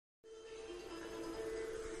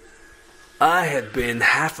I had been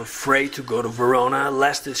half afraid to go to Verona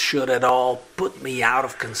lest it should at all put me out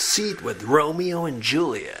of conceit with Romeo and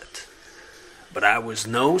Juliet. But I was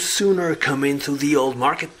no sooner come into the old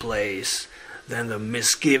marketplace than the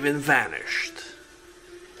misgiving vanished.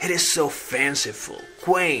 It is so fanciful,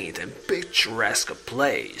 quaint, and picturesque a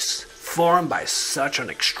place, formed by such an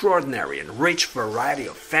extraordinary and rich variety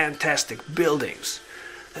of fantastic buildings,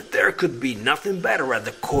 that there could be nothing better at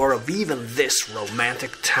the core of even this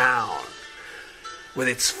romantic town. With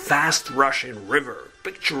its fast-rushing river,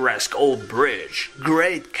 picturesque old bridge,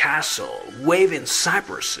 great castle, waving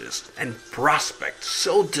cypresses, and prospect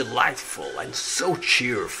so delightful and so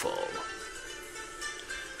cheerful.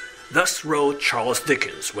 Thus wrote Charles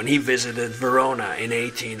Dickens when he visited Verona in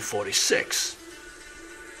 1846.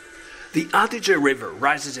 The Adige River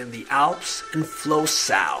rises in the Alps and flows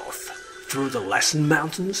south through the Lesson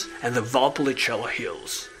Mountains and the Valpolicella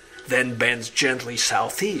Hills, then bends gently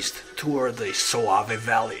southeast toward the Soave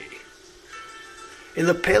Valley. In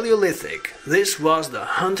the Paleolithic, this was the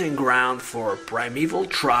hunting ground for primeval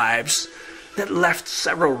tribes that left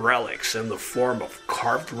several relics in the form of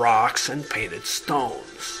carved rocks and painted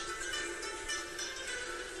stones.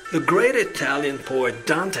 The great Italian poet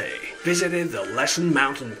Dante visited the Lesson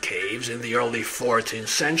Mountain caves in the early 14th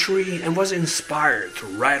century and was inspired to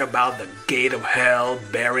write about the gate of hell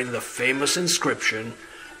bearing the famous inscription,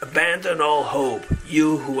 "Abandon all hope,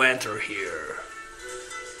 you who enter here."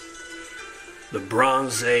 The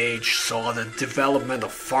Bronze Age saw the development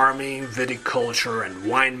of farming, viticulture, and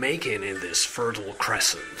winemaking in this fertile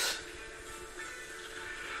crescent.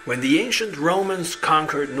 When the ancient Romans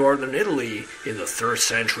conquered northern Italy in the 3rd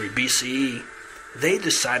century BCE, they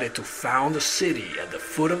decided to found a city at the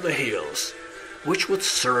foot of the hills, which would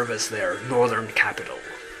serve as their northern capital.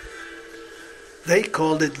 They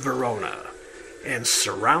called it Verona, and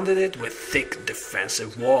surrounded it with thick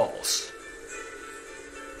defensive walls.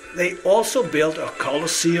 They also built a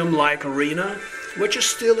Colosseum-like arena, which is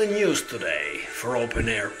still in use today for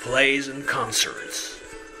open-air plays and concerts.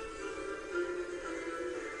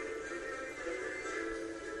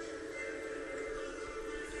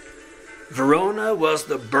 Verona was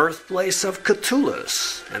the birthplace of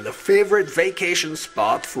Catullus and the favorite vacation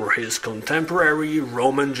spot for his contemporary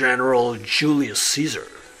Roman general Julius Caesar.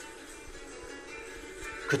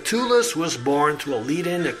 Catullus was born to a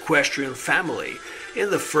leading equestrian family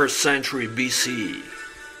in the 1st century BCE.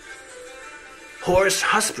 Horse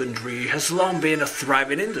husbandry has long been a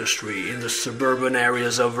thriving industry in the suburban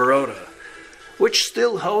areas of Verona, which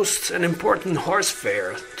still hosts an important horse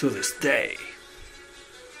fair to this day.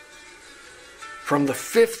 From the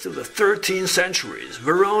 5th to the 13th centuries,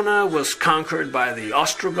 Verona was conquered by the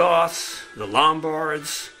Ostrogoths, the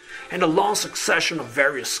Lombards, and a long succession of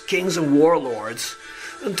various kings and warlords,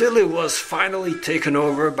 until it was finally taken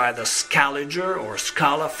over by the Scaliger or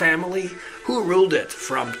Scala family, who ruled it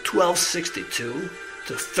from 1262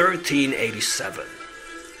 to 1387.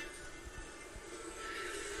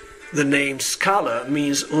 The name Scala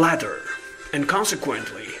means ladder, and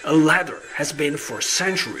consequently, a ladder has been for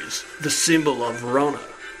centuries the symbol of Verona.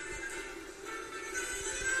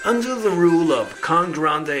 Under the rule of Count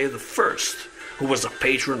Grande I, who was a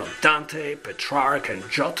patron of Dante, Petrarch, and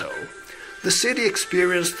Giotto, the city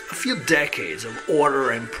experienced a few decades of order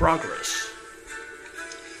and progress.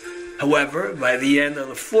 However, by the end of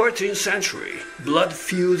the 14th century, blood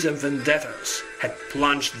feuds and vendettas had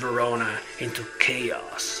plunged Verona into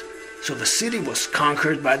chaos, so the city was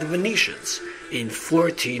conquered by the Venetians in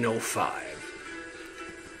 1405.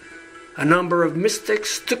 A number of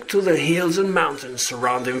mystics took to the hills and mountains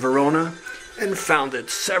surrounding Verona and founded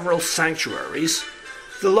several sanctuaries,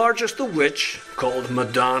 the largest of which, called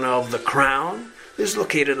Madonna of the Crown, is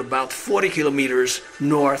located about 40 kilometers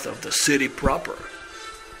north of the city proper.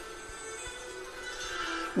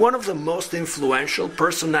 One of the most influential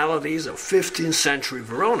personalities of 15th century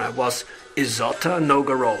Verona was Isotta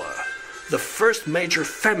Nogarola, the first major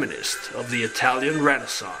feminist of the Italian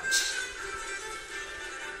Renaissance.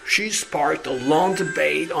 She sparked a long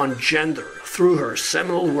debate on gender through her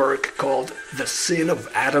seminal work called The Sin of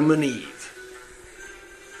Adam and Eve.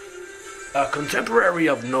 A contemporary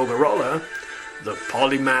of Nogarola, the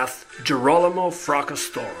polymath Girolamo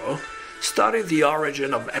Fracastoro, studied the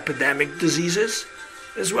origin of epidemic diseases,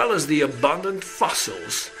 as well as the abundant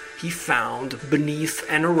fossils he found beneath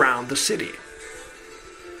and around the city.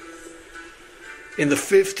 In the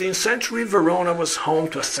 15th century, Verona was home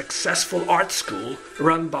to a successful art school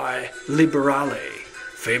run by Liberale,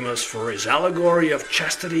 famous for his allegory of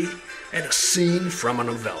chastity and a scene from a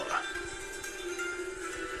novella.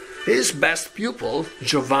 His best pupil,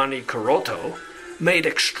 Giovanni Carotto, made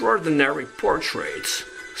extraordinary portraits,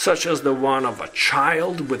 such as the one of a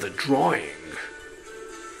child with a drawing.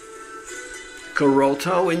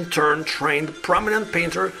 Corotto in turn trained prominent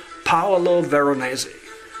painter Paolo Veronese,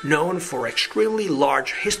 known for extremely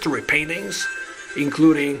large history paintings,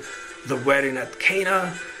 including The Wedding at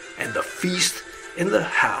Cana and The Feast in the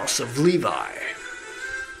House of Levi.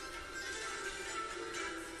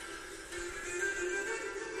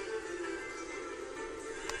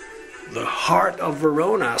 The heart of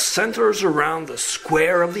Verona centers around the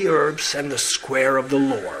Square of the Herbs and the Square of the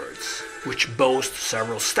Lords, which boast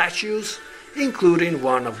several statues, including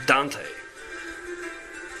one of Dante.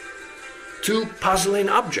 Two puzzling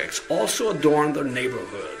objects also adorn the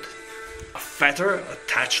neighborhood: a fetter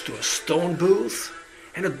attached to a stone booth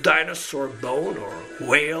and a dinosaur bone or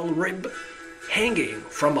whale rib hanging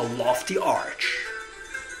from a lofty arch.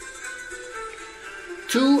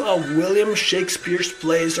 Two of William Shakespeare's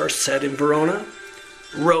plays are set in Verona: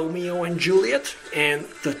 Romeo and Juliet and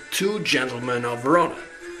The Two Gentlemen of Verona.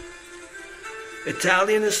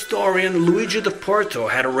 Italian historian Luigi da Porto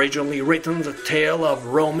had originally written the tale of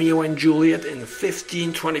Romeo and Juliet in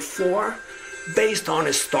 1524, based on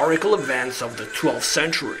historical events of the 12th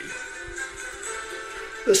century.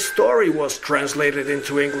 The story was translated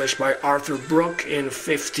into English by Arthur Brooke in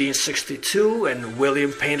 1562 and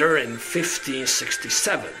William Painter in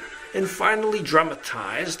 1567, and finally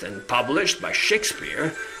dramatized and published by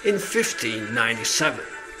Shakespeare in 1597.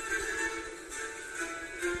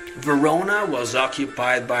 Verona was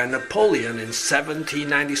occupied by Napoleon in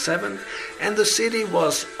 1797, and the city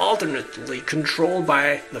was alternately controlled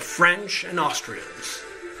by the French and Austrians.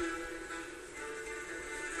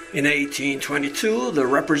 In 1822, the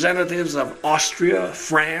representatives of Austria,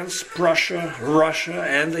 France, Prussia, Russia,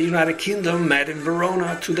 and the United Kingdom met in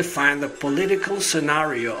Verona to define the political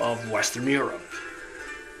scenario of Western Europe.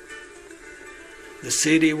 The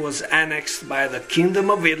city was annexed by the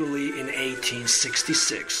Kingdom of Italy in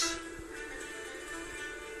 1866.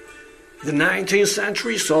 The 19th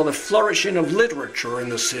century saw the flourishing of literature in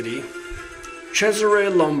the city. Cesare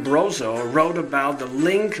Lombroso wrote about the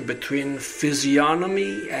link between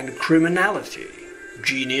physiognomy and criminality,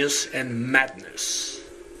 genius and madness.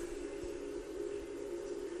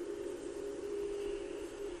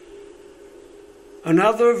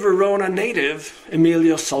 Another Verona native,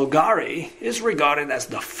 Emilio Salgari, is regarded as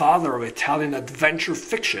the father of Italian adventure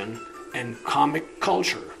fiction and comic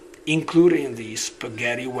culture, including the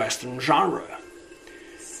spaghetti western genre.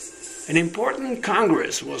 An important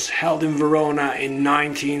congress was held in Verona in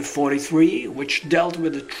 1943, which dealt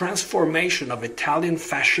with the transformation of Italian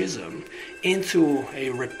fascism into a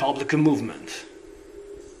republican movement.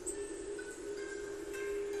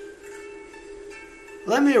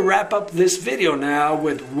 Let me wrap up this video now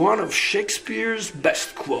with one of Shakespeare's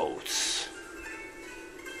best quotes.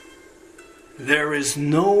 "There is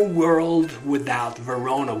no world without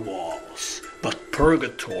Verona walls, but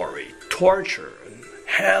purgatory, torture, and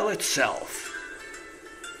hell itself.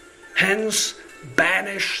 Hence,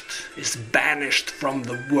 banished is banished from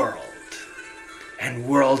the world, and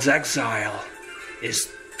world's exile is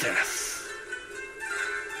death."